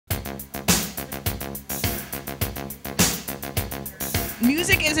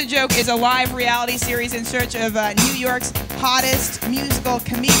Music is a Joke is a live reality series in search of New York's hottest musical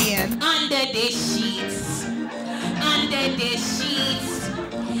comedian. Under the sheets,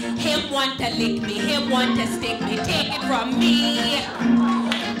 him want to lick me, him want to stick me, take it from me.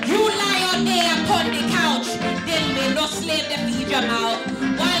 You lie on there upon the couch, then me no slave to feed your mouth.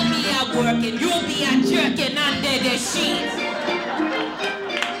 While me a working, you be a jerking under the sheets.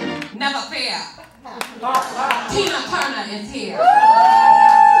 Never fear. Tina Turner is here.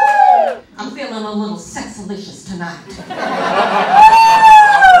 I'm feeling a little sexalicious tonight.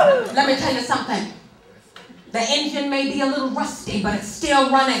 Let me tell you something. The engine may be a little rusty, but it's still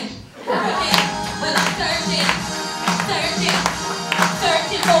running. Well, I'm searching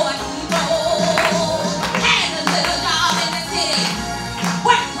for a hero. Had a little job in the city.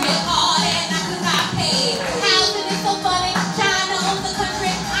 Worked real hard and I could not pay. Housing is so funny. China owns the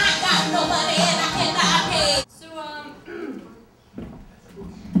country. I got no money and I cannot pay. So,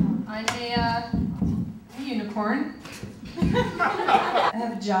 I'm a unicorn. I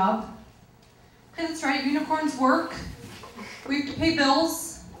have a job. Yeah, that's right, unicorns work. We have to pay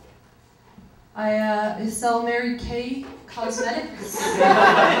bills. I sell Mary Kay cosmetics.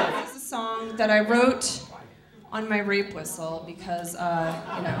 This is a song that I wrote on my rape whistle because, you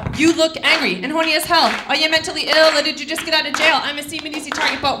know. You look angry and horny as hell. Are you mentally ill or did you just get out of jail? I'm a seem and easy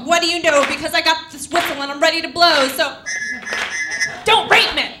target, but what do you know? Because I got this whistle and I'm ready to blow, so don't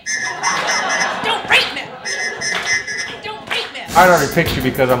rape me! Don't rape me! Don't rape me! I'd already picked you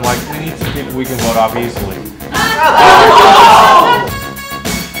because I'm like, we need some people we can vote off easily.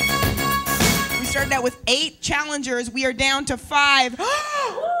 We started out with 8 challengers. We are down to 5.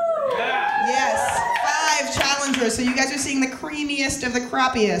 Yes, 5 challengers. So you guys are seeing the creamiest of the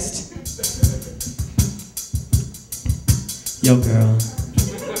crappiest. Yo, girl.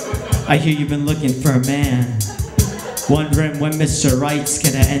 I hear you've been looking for a man. Wondering when Mr. Right's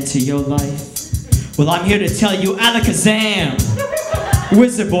gonna enter your life. Well, I'm here to tell you, alakazam!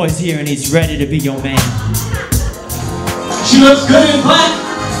 Wizard Boy's here and he's ready to be your man. She looks good in black.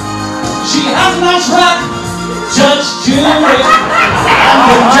 She has a nice rock. Judge Judy.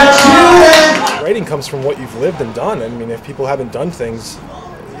 I'm Judge Judy. Writing comes from what you've lived and done. I mean, if people haven't done things,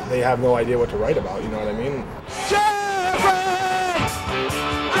 they have no idea what to write about, you know what I mean?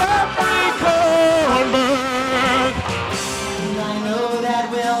 I know that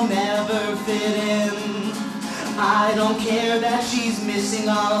we'll never fit in. I don't care that she's missing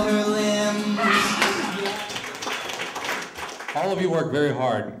all her limbs. All of you worked very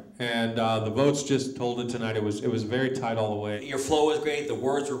hard, and the votes just told it tonight. It was very tight all the way. Your flow was great. The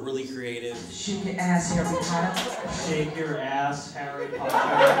words were really creative. Shake your ass, Harry Potter. Shake your ass, Harry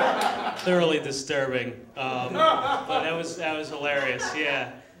Potter. Thoroughly disturbing, but that was hilarious.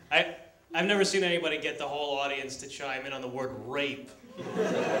 Yeah, I've never seen anybody get the whole audience to chime in on the word rape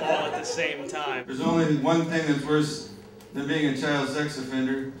all at the same time. There's only one thing that's worse than being a child sex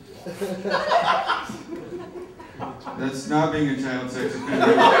offender. That's not being a child sex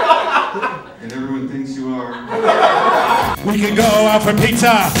offender. And everyone thinks you are. We could go out for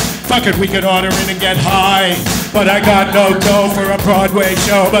pizza. Fuck it, we could order in and get high. But I got no dough for a Broadway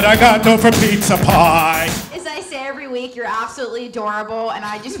show. But I got dough for pizza pie. As I say every week, you're absolutely adorable, and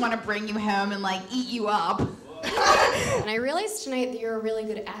I just want to bring you home and like eat you up. And I realized tonight that you're a really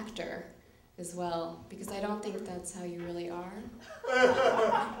good actor as well, because I don't think that's how you really are.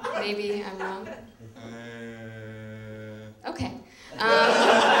 Maybe I'm wrong. Okay.